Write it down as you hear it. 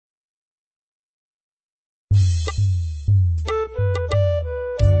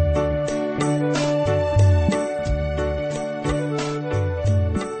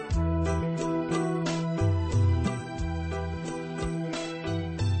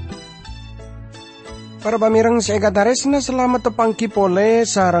Para pamireng sekataresna selamat tepangki pole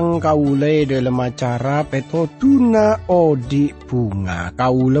sareng kaule dalam acara petotuna odi bunga.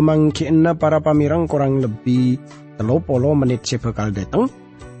 Kaule mangkienna para pamireng kurang lebih 30 menit sebekal dateng.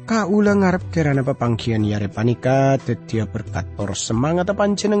 Kaule ngarep kerana pepangkian yare panika tetia berkator semangat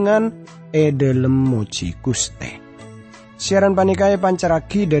panjenengan dalam muji Guste. Siaran panika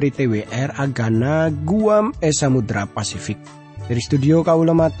pancaraki dari TWR Agana Guam Samudra Pasifik. Dari studio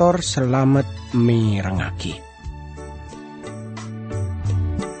kaula matur selamat mirengaki.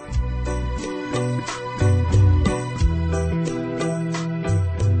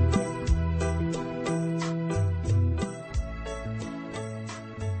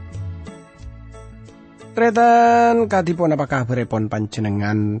 Tretan kadipun apa kabaripun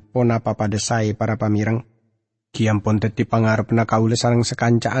panjenengan pun apa padesai para pamireng. Kiampun teti pangarepna kaula sareng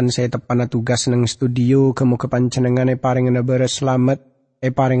sekancaan saya tepana tugas neng studio kemuka panjenengan paringna beres slamet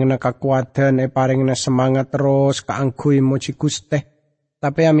paringna kakuatan paringna semangat terus kaangkuy moci Guste.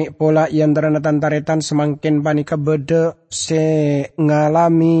 Tapi amik pola yantarana tantaretan semakin panika bede se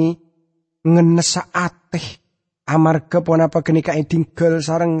ngalami ngenesa ateh amarga pun apa kenika tinggal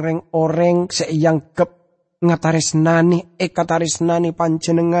sareng reng oreng seiyangkep ngataresnani kataresnani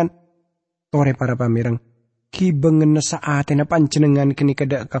panjenengan tore para pamireng. Ki bengen saatena panjenengan kini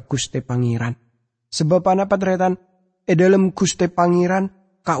kada ka Guste Pangeran. Sebab apa tretan? Dalam Guste Pangeran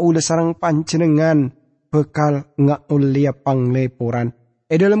kaula sareng panjenengan bekal ngaulia pangleporan.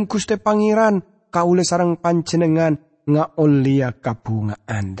 Dalam Guste Pangeran kaula sareng panjenengan ngaulia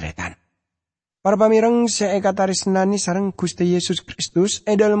kabungaan tretan. Para pamireng seekatarisnani sareng Guste Yesus Kristus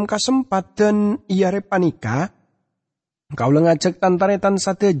dalam kasempatan iare panika kaula ngajak tantaretan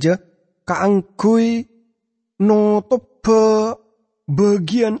sateja kaangkuy nutup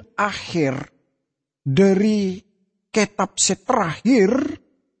bagian akhir dari kitab terakhir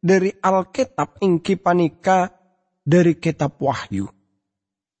dari Alkitab ingki panika dari kitab Wahyu.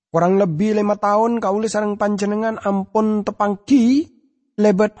 Kurang lebih 5 tahun kaula sareng panjenengan ampun tepangki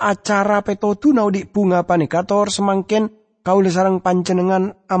lebat acara petotuna di bunga panika tor semakin kaula sareng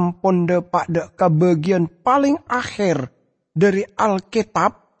panjenengan ampun depak ke bagian paling akhir dari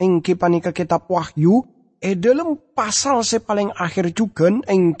Alkitab ingki panika kitab Wahyu. Dalam pasal paling akhir juga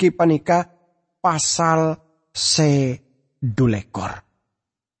engki panika pasal 12.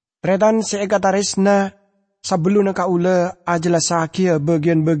 Tretan seekatarisna sebelum kaula ajelasaki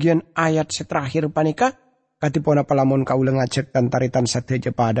bagian-bagian ayat terakhir panika katipun palamun kaula ngajak tantaritan sateja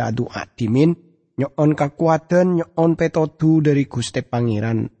pada doa dimin nyon kakuatan nyon petotu dari Guste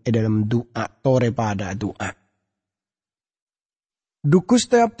Pangeran dalam doa tore pada doa. Dukus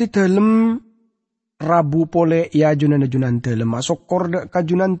teap di dalam Rabu pole ya junan telem masuk korda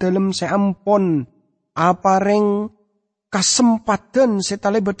kajunan telem seampon apareng kasempatan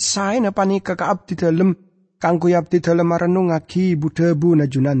setalebet sae na panika ka abdi telem kanggo abdi telem marenung ngagi budebu na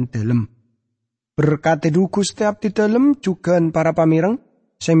junan telem berkate dukus te abdi telem juga para pamireng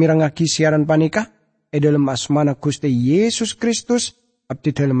semireng ngagi siaran panika dalam asmana Guste Yesus Kristus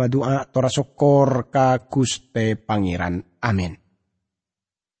abdi telem doa tora sokor ka Guste Pangeran amin.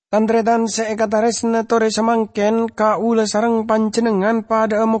 Tantretan seekataresna tore semangken kaula sareng panjenengan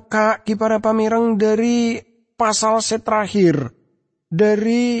pada muka ki para pamireng dari pasal terakhir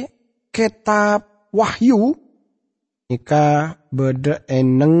dari kitab Wahyu ika beda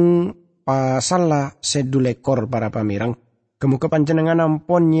eneng pasal 12 para pamireng kemuka panjenengan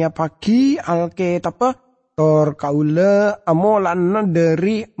ampun nya pagi Alkitab tor kaula amolan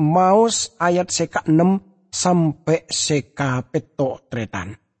dari maus ayat seka 6 sampai seka peto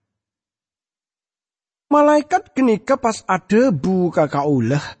tretan. Malaikat genika pas ada buka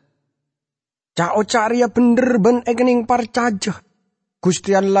kaulah. Cao caria bener ben ekening parcaja.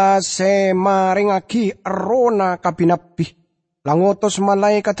 Gusti Allah semaringaki rona kabinabi. Langotos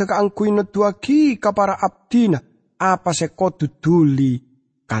malaikat kaangkuy neduagi kapara abdina. Apa sekodu duli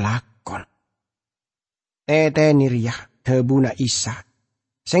kalakon. Niriah debuna Isa.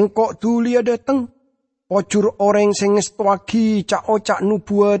 Sengkok duli dateng. Pocur orang sing ngestuagi cao cak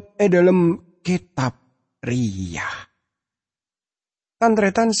nubuat dalam kitab Ria.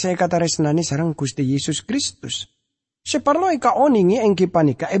 Tantretan sekataresnani sareng Gusti Yesus Kristus. Separlo ika oningi engki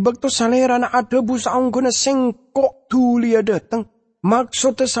panika bekto salerana adebu saungguna sengkok dulia dateng.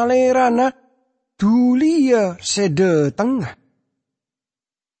 Maksud salerana dulia sedeteng.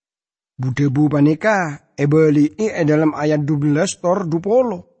 Budebu panika beli dalam ayat 12 tor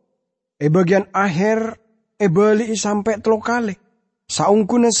 20. Bagian akhir beli sampai 3 kali.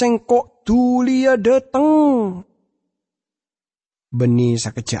 Saungguna sengkok dulia dateng. Beni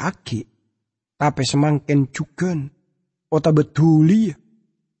sakeja aki. Tapi semangken juga. Ota betulia.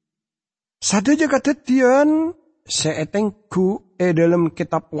 Sadeja kadadian seetengku dalam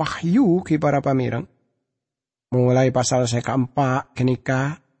kitab Wahyu ki para pamireng. Mulai pasal saya keempat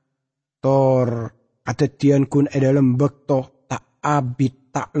kenika tor kadadian kun dalam bekto tak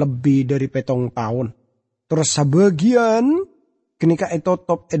abit tak lebih dari 7 tahun. Terus sebagian kenika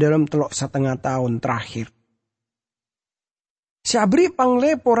etotop dalam 3,5 tahun terakhir. Si abri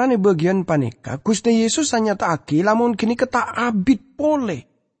pangleporane bagian panika Gusti Yesus hanya taaki lamun kini tak abit pole.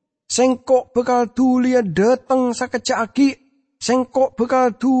 Sengkok bekal tulia dateng sakecaki, sengkok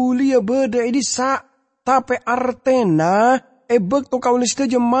bekal tulia beda edisa, tapi artena ebek to kaulis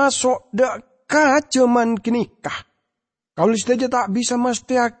teja masuk dak kaceman kinikah. Kaulis teja tak bisa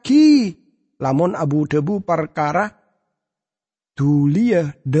mestiaki, lamun abu debu perkara tulia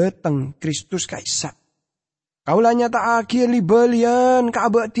dateng Kristus kaisa. Kaulanya tak akhir libelian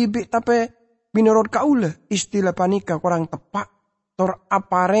kaabak tibik tapi menurut kaula istilah panika kurang tepat. Tor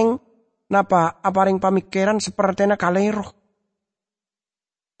apareng pamikiran sepertinya kalero.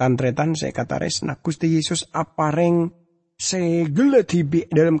 Tantretan saya kata resna Gusti Yesus apareng segala tibi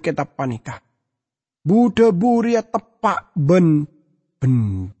dalam kitab panika. Buddha buria tepak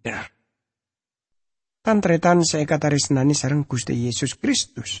bener. Tantretan saya kata resna ni sareng Gusti Yesus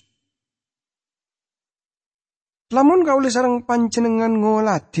Kristus. Lamun kaule sareng panjenengan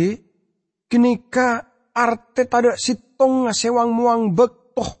ngolade kenika arte tada sitong ngasewang muang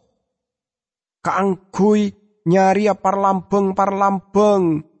bektoh. Kaangkui nyari parlambeng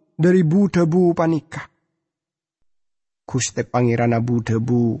dari budabu panika. Gusti Pangeran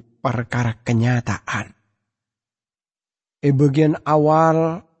budabu perkara kenyataan. Bagian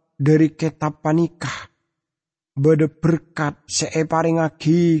awal dari kitab panika. Bada berkat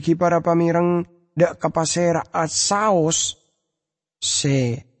paringagi ki para pamireng dak kapasera asaos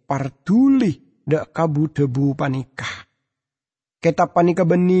se partuli dak kabudebu panikah. Kitab panika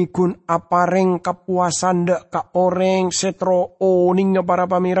benikun apareng kapuasan dak ka oreng setro oninga para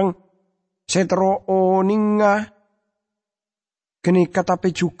pamireng. Setro oninga kenika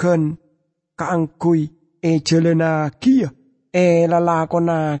tapi jugan kaangkui jelena kia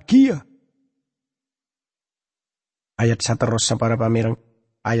lalakona kia. Ayat saterusnya para pamireng.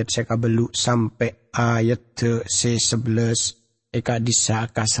 Ayat sekabelu sampai ayat ke-11 eka disa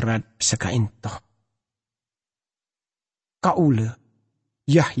kasrat sekaintoh. Kaula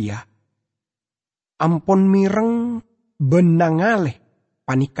Yahya ampun mireng benangale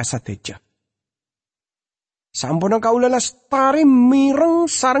panika sateja. Sampuna kaula lastari mireng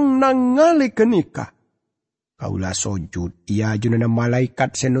sareng nangale kenika. Kaula sujud ia junana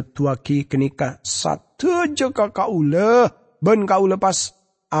malaikat senutuaki kenika sateja ka kaula ben kaula pas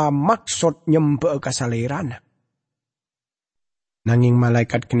maksud nyembah kasalerana. Nanging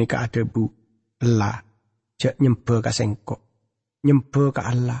malaikat kenika adebu lah jak nyembah ka sengkok. Nyembah ka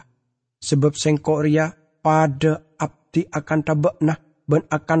Allah. Sebab sengkok ria pada abdi akan tabakna ben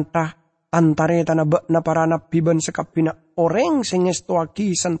akan tah tantare tanah bakna para nabi ben sekapina orang sing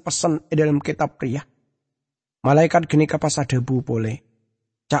ngestuaki san pesen dalam kitab ria. Malaikat kenika pas adebu pole.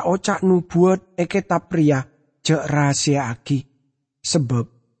 Cak nubuat kitab ria jak rahasia aki. Sebab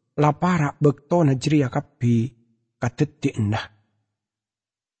lapara bekto najriya kabi kadedik nah.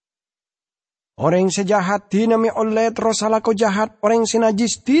 Orang sejahat dinami oleh terus salako jahat. Orang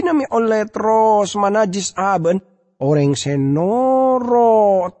senajis dinami oleh terus manajis aben. Orang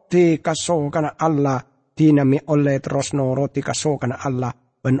senoro ti kaso kana Allah dinami oleh terus noro ti kaso kana Allah.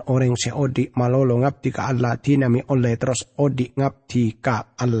 Ben orang seodi malolo ngabdi ka Allah dinami oleh terus odi ngabdi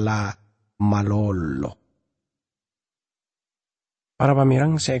ka Allah malolo. Para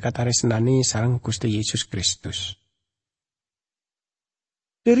pamirang saya kata resnani sareng Gusti Yesus Kristus.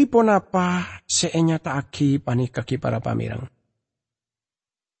 Dari ponapa saya nyataaki panikaki para pamirang.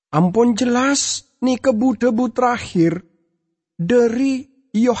 Ampun jelas ni kebu-debu terakhir dari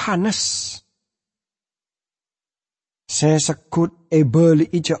Yohanes. Saya sekut beli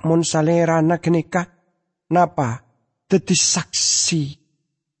ijak mon salera na kenika. Napa? Teti saksi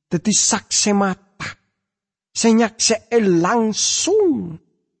mata. Senyak langsung.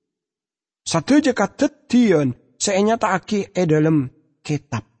 Satu je katetian saya nyataaki dalam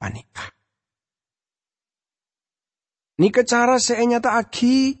kitab panika. Nika cara saya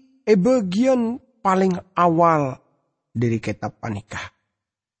nyataaki bagian paling awal dari kitab panika.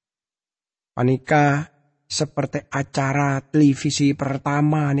 Panika seperti acara televisi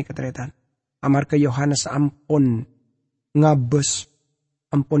pertama nih ketretan. Amarga Yohanes ampun ngabes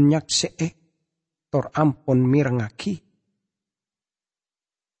ampun nyaksee tor ampun mirengaki.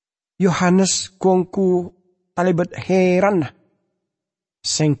 Yohanes kongku talibet heran nah.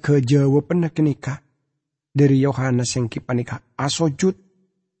 Seng kejawaban kenika dari Yohanes yang kipanika asojud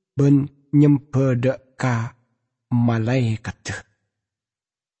ben nyempedek ka malaikat.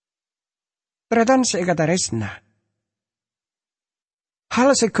 Tretan sekata resna.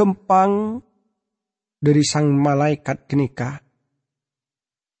 Hal sekempang dari sang malaikat kenika.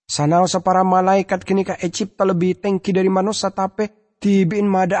 Sanau para malaikat kenika Egypta lebih tengki dari manusia tapi tibin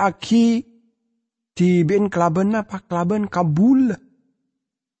mada aki, tibin kelaban apa kelaban kabul.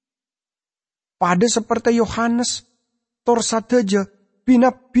 Pada seperti Yohanes, tor sateja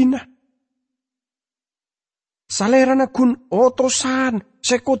pina-pina. Salerana kun otosan,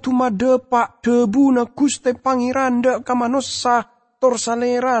 sekotu made pak debu na guste pangiran dek kamanosa, tor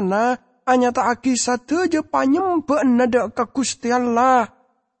salerana, anya ta aki sateja panyembe nada ka Gusti Allah.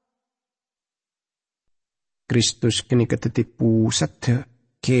 Kristus kini ketetipu sate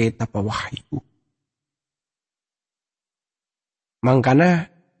kitab Wahyu. Mangkana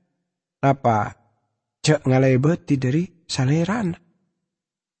apa cek ngalebeti dari salerana.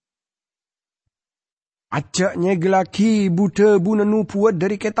 Ajaknya gelaki bude buna nubuat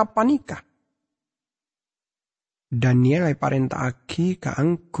dari kitab panika. Daniel ay parenta aki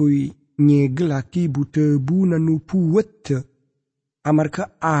kaangkui nyegelaki bude buna nubuat.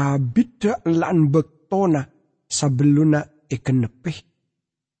 Amarga abida lan bektona sebeluna ikenepeh.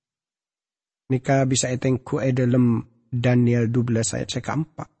 Nika bisa etengku dalam Daniel 12 ayat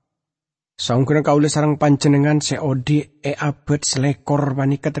sekampak. Saungkuna kaula sarang panjenengan seodi abad selekor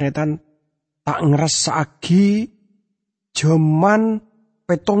panika tretan tak ngrasakake jaman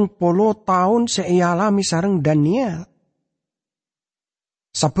 70 tahun sealami sareng Daniel.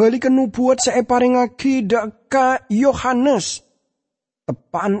 Sabalik nubuat paringake ka Yohanes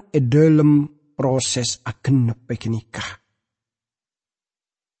tepan dalam proses agenep nikah.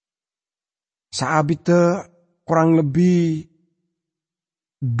 Saabita kurang lebih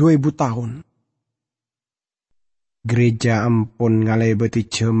 2000 tahun. Gereja ampun ngalebeti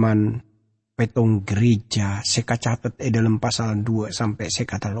jaman petong gereja sekacatet dalam pasal 2 sampai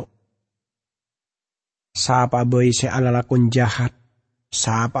sekatalo. Sapa bayi seala lakon jahat,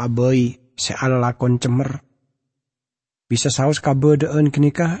 sapa bayi seala lakon cemer. Bisa saus kabedaan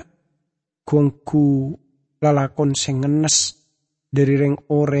kenika kuangku lalakon sengenes dari reng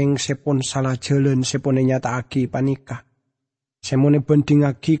oreng sepon salah jalan sepone nyata aki panika. Semone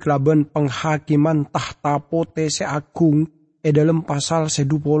bandingaki kelaban penghakiman tahta pote seagung dalam pasal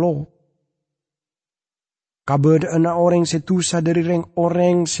 20. Kabedaan orang setusa dari reng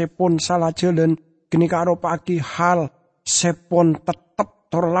oreng sepon salah jalan kenika aropaki hal sepon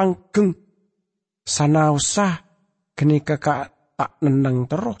tetep torlanggeng sanausah kenika tak nenang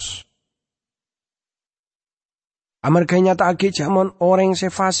terus. Amarga nyata agi jamon orang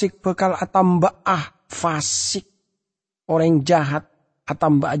sefasik bakal atamba fasik. Orang jahat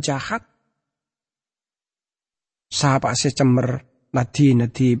atamba jahat. Sapa secemer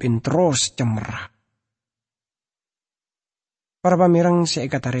nadi bin terus cemerah. Para pamirang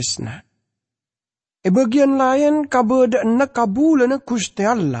seikataresna. Bagian lain kabedaan kabulan Gusti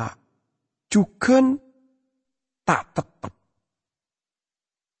Allah. Jukan tak tetap.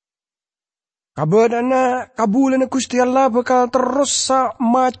 Kabulan Gusti Allah bakal terus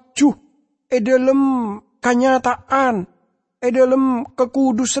maju dalam kenyataan, dalam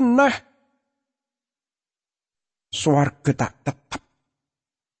kekudusan nah. Swarga tak tetap.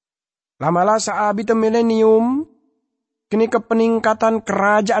 Lamalah saabita milenium, kini kepeningkatan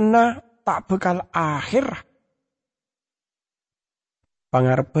kerajaan nah tak bakal akhir.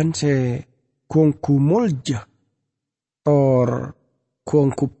 Pangarepan se kuangku mulja, tor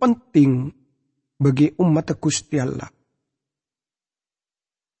kuangku penting bagi umat Gusti Allah.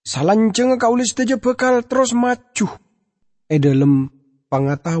 Salanjeng kaulis teja bakal terus maju dalam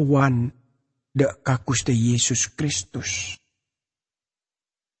pengetahuan dak ka Gusti Yesus Kristus.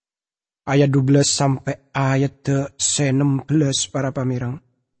 Ayat 12 sampai ayat 16 para pamirang.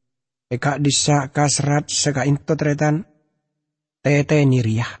 Eka disa kasrat seka intotretan tete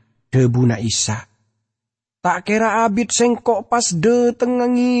niriah debuna Isa. Tak kira abit sengkok pas de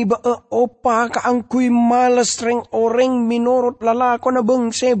tengangi ba opa kaangkui males reng oreng minurut lalako na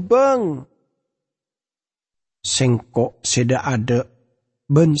beng sebeng. Sengkok seda ada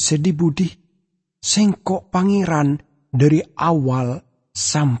ben sedi budi. Sengkok pangeran dari awal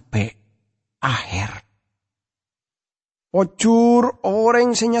sampai akhir. Ocur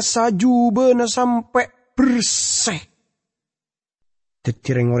orang senya saju bena sampai bersih.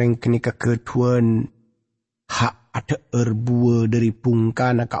 Tetireng orang kenika ketuan hak ada erbua dari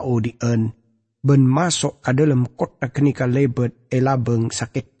pungkana ka odien ben masuk ke dalam kota kenika lebet elabeng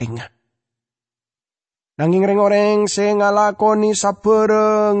sakit tengah. Nanging reng-oreng se ngalakoni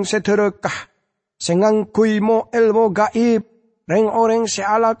sapereng sederekah, se ngangkui mo ilmu gaib, reng orang se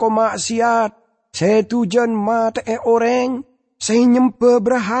ala ko maksiat, se tujan mate orang, se nyempe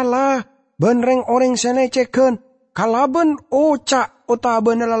berhala, ben reng orang se leceken, kalaben oca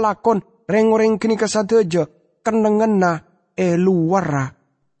otaben lalakon, reng orang kini kasateja, kenengena luara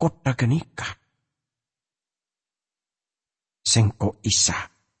kota genika. Sengko Isa.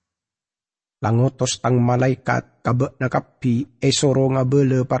 Langotos tang malaikat kabek na kapi esoro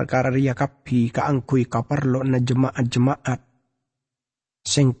ngabele perkara ria kapi kaangkui kaparlo na jemaat-jemaat.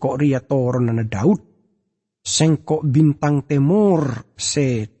 Sengko ria toron na Daud. Sengko bintang temur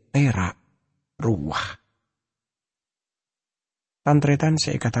se tera ruah. Tantretan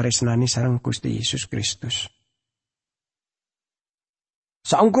se kataresnani sarang Gusti Yesus Kristus.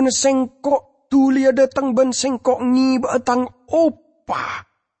 Saangkuna sengko tulia datang ben sengko ngiba atang opa.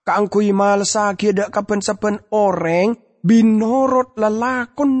 Kaangkui malsa kieda kapen-sapen orang binorot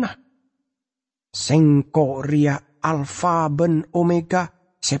lalakon na. Sengko ria alfa ben omega,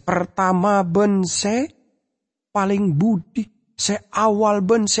 se pertama ben se paling budi, se awal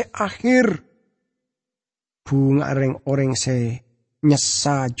ben se akhir. Bunga reng orang se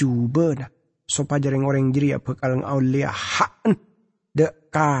nyesa jubena, supaya reng orang jiria bekal ngaulia haan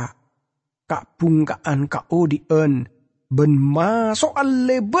dek ka bungkaan ka odien. Ben masuk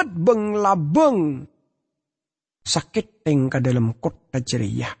alebet beng labeng. Sakit teng ka dalam kota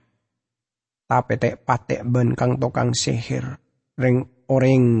ceria. Tapi tek patek ben kang tokang sihir. Reng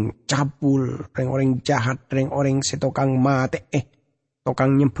orang cabul, reng orang jahat, reng orang setokang mate.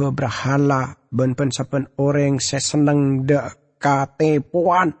 Tokang nyempe berhala, ben pensapen orang se seneng de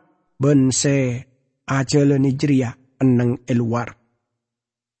katepuan. Ben se ajele nigeria eneng eluar.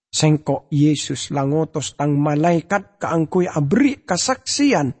 Sengko Yesus langotos tang malaikat kaangkui abri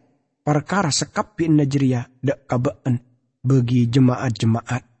kasaksian perkara sekapi najeria dek kabeen bagi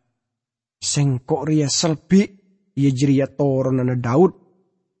jemaat-jemaat. Sengko ria selbi yejeria toronana Daud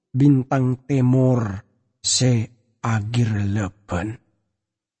bintang temur se agir lepen.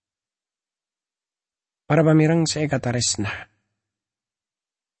 Para pamirang saya kata resna.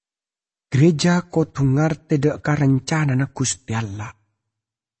 Gereja kotungar tidak karencana na Gusti Allah.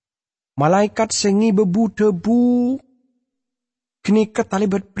 Malaikat sengi bebu-debu kini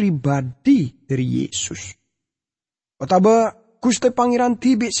ketalibat pribadi dari Yesus. Otaba Gusti Pangeran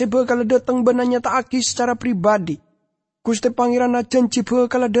tibi sebe kalau datang benanya taaki secara pribadi. Gusti Pangeran ajan cibe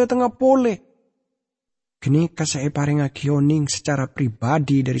kalau datang apole. Kini kasai paring akioning secara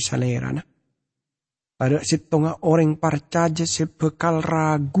pribadi dari salerana. Pada sitonga orang parcaja sebekal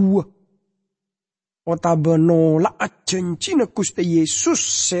ragu. Otaba nolak janjina Gusti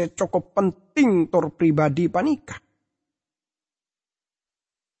Yesus se cukup penting tor pribadi panika.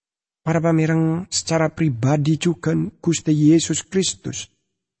 Para pamirang secara pribadi juga Gusti Yesus Kristus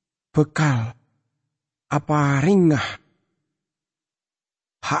bekal apa ringah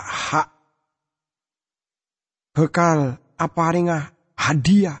hak-hak bekal apa ringah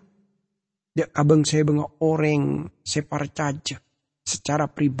hadiah dia kabeng saya benga orang separcaja secara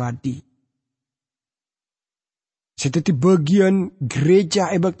pribadi. Seteti bagian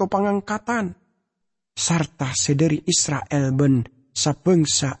gereja ebak to pangangkatan. Sarta sederi Israel ben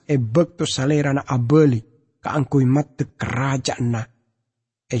sabengsa ebak to salerana abeli. Kaangkui mate kerajaan na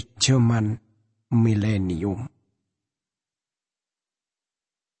jaman milenium.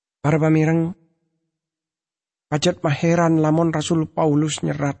 Para pamirang, pajat maheran lamun Rasul Paulus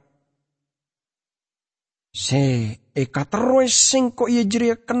nyerat. Eka terus singko iya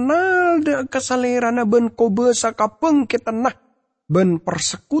jeria kenal de kasalerana ben kobe sakapeng kita nah ben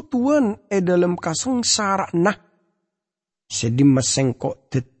persekutuan dalam kasengsara nah sedim mesengko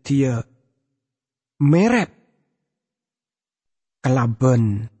tetia meret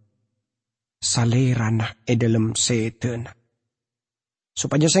kelaben salerana dalam setena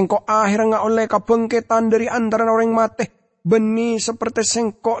supaya sengko akhir nga oleh kabengketan dari antara orang mate. Beni seperti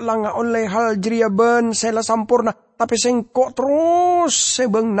sengkok langa oleh hal jeria ben sela sampurna. Tapi sengkok terus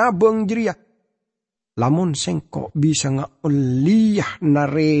sebeng nabeng jeria. Lamun sengkok bisa nga oliyah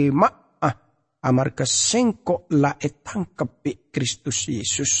narema. Amar ke sengkok la etangkepi Kristus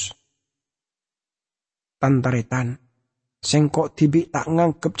Yesus. Tantaretan. Sengkok tibi tak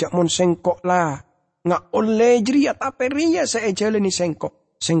ngangkep jak mon sengkok la. Nga oleh jeria tapi ria seejalani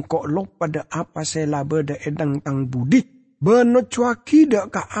sengkok. Sengkok lo pada apa sela beda edang tang budi. Beno cuaki dak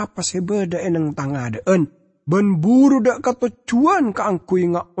ka apa sebeda eneng tangadeen. Ben buru dak ka tujuan ka angkui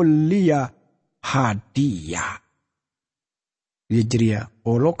nga ulia hadiah. Jeria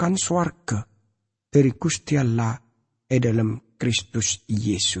olokan swarga dari Gusti Allah dalam Kristus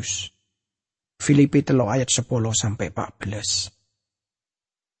Yesus. Filipi 3 ayat 10 sampai 14.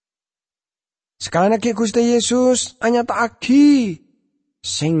 Sekali lagi Gusti Yesus anyataake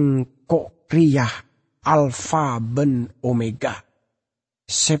sing kok riyah alfa ben omega.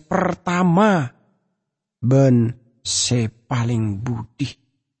 Se pertama ben se paling budi.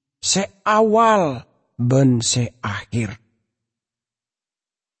 Se awal ben se akhir.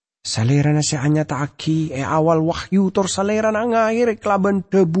 Salerana se anyataake awal Wahyu tor salerana ngakhir kelaban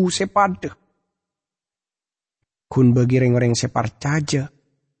debu se padeh. Kun bagi reng-reng se parcaja,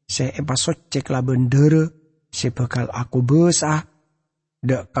 se epasocek kelaban dere, se bakal aku besah,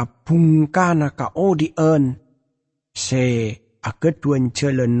 dak kapungkana ka odien, se akeduan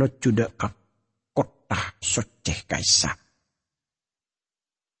jalan nocu dak ka kota soceh kaisa.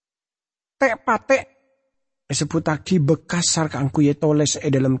 Tek patek disebut lagi bekasar kangku ye toles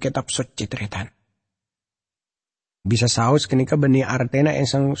dalam kitab suci tretan. Bisa saus kenika beni artena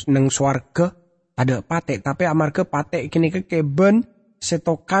yang neng swarga ada patek, tapi amarga patek kenika keben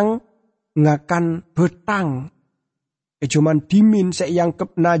setokang ngakan betang. Cuman dimin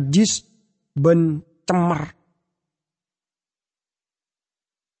seyangkep najis ben cemar.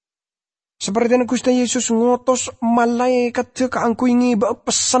 Seperti yang Gusti Yesus ngotos malaikat ka angku ingi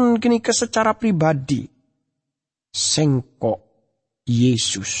pesan kenika secara pribadi. Sengko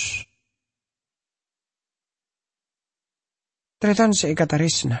Yesus. Tretan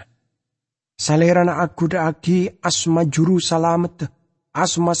seikatarisna. Salerana aku daagi asma juru salamet.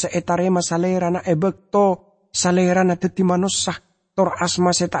 Asma seetarema salerana ebekto. Salerana teti manusia. Tor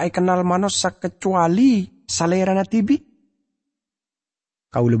asma setai kenal manusia kecuali salerana tibi.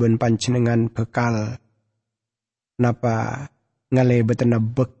 Kau leben pancenengan bekal. Napa ngalebetena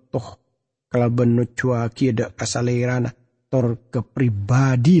bektoh. Kalaban nucua kieda kasalerana tor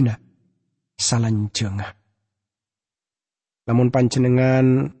kepribadina salanjenga. Namun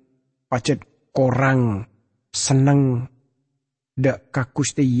pancenengan pacet korang seneng dak ka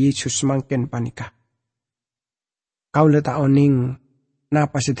Gusti Yesus mangken panika. Kau letak oning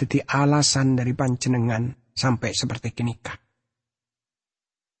napa sedeti alasan dari pancenengan sampai seperti kenika.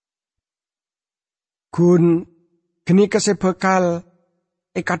 Kun kenika sebekal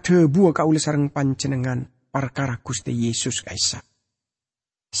eka debu ka uli sareng pancenengan perkara Gusti Yesus kaisa.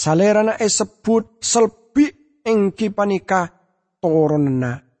 Salerana sebut selbi engki panika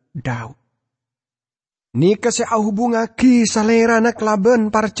toronena Daud. Nika se ahubungaki salerana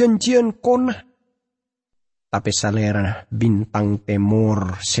kelaben parjanjian kona. Tapi salerana bintang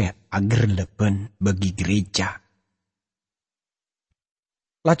temur se ager leben bagi gereja.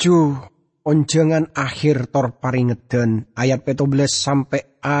 Laju onjengan akhir tor paringeden ayat 14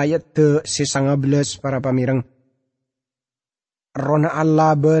 sampai ayat 19 para pamireng. Rona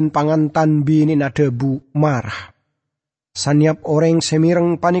Allah ben pangantan bini nadebu marah. Saniap orang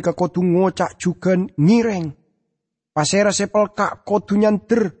semireng panika kotu ngocak jugan ngireng. Pasera sepelka kotu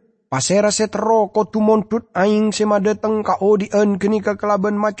nyanter. Pasera setero kotu montut aing semadeteng ka odien kenika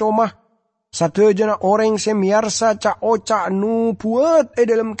kelaban macomah. Satu jana orang semiarsa ca oca nu buat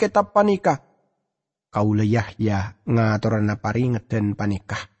dalam kitab panika. Kaula Yahya ngaturana paringeten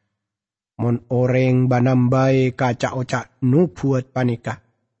panika. Mon orang banambai kaca oca nu buat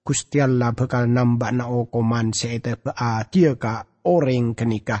panika. Gusti Allah bakal nambah na okoman seete baatia ka orang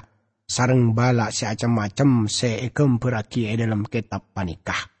kenika. Sareng bala seacam-macam seekem beraki dalam kitab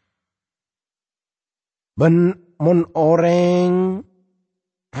panika. Ben mon orang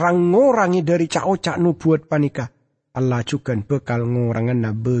rangorangi dari ca-oca nubuat panika. Allah juga bekal ngorangan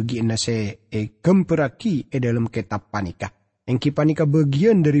na bagi na se gemperaki dalam kitab panika. Engki panika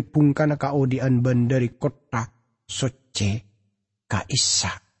bagian dari pungkana kaodian ben dari kota soce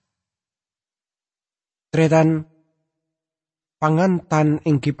kaisa. Tretan pangantan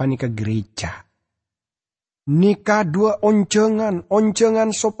engki panika gereja. Nika dua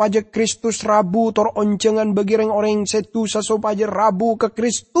oncengan sopaja Kristus rabu tor oncengan bagi orang setu sa sopaja rabu ke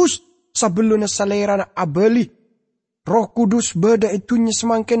Kristus sebelum salerana abeli. Roh Kudus beda itunya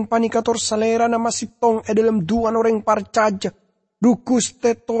semangken panika tor salerana masih tong dalam dua orang parcaja. Dukus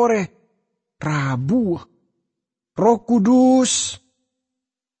tetore rabu. Roh Kudus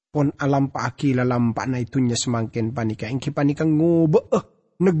pon alam pa akila lampa na itunya semangken panika. Engki panika ngobe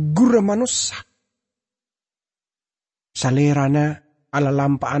negura manusia. Salerana ala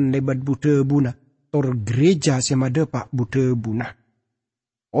lampaan lebat bute buna. Tor gereja semadepak bute buna.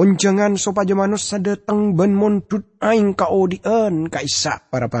 Onjangan sopaja manusia datang ben montut aing kaodien kaisa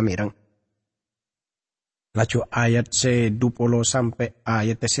para pamireng. Laju ayat se 20 sampai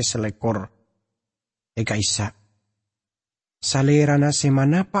ayat se selekor. Kaisa. Salerana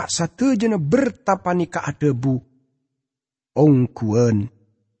semanapa satu jena bertapanika adebu. Ongkuen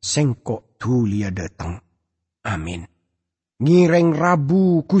sengkok tulia datang. Amin. Ngireng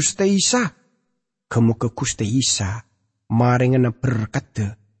rabu Gusti Isa Kamu ke Gusti Isa maringana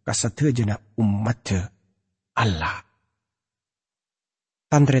berkata kasadejana umat Allah.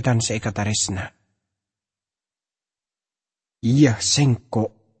 Tandretan seikataresna. Iya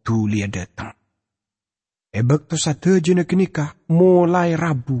sengko tulia datang. Ebek to sadejana kenika mulai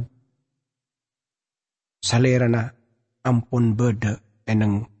Rabu. Salerana ampun beda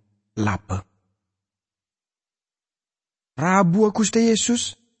eneng lape. Rabu Gusti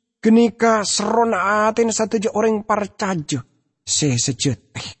Yesus kenika serona aten sateja orang parcaja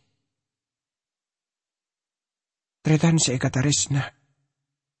sejeteh. Tretan seikataresna.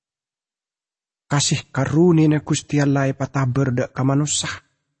 Kasih karunina Gusti Allah pataber dak kamanusa.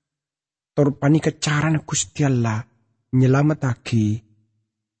 Torpani kecarana Gusti Allah nyelametake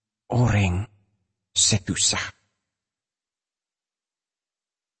orang setusah.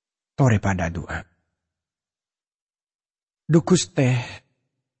 Tore pada doa. Dukus teh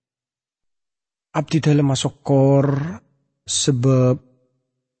abdi dalam masokor sebab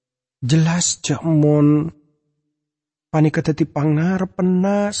jelas jamon panika teti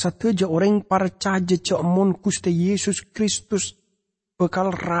pangarepna sateja orang parcaja jamon Gusti Yesus Kristus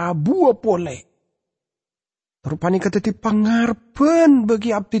bekal Rabu pole. Terus panika teti pangarepen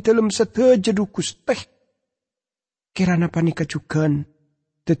bagi abdi dalam sateja dukus teh. Kirana panika jugan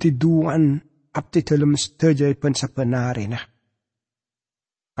teti duan abdi dalam sateja ipan sabenarina.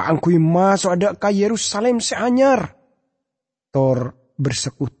 Kaangkui masuk ada ka Yerusalem seanyar. Tor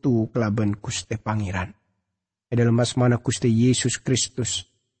bersekutu kelaban Gusti Pangeran. Dalam asmana Gusti Yesus Kristus.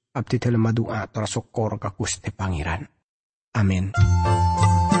 Abdi dalam doa tersokor ka Gusti Pangeran. Amin.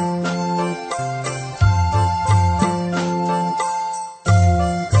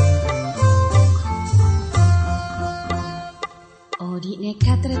 Odi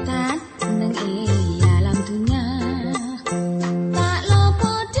nekatretan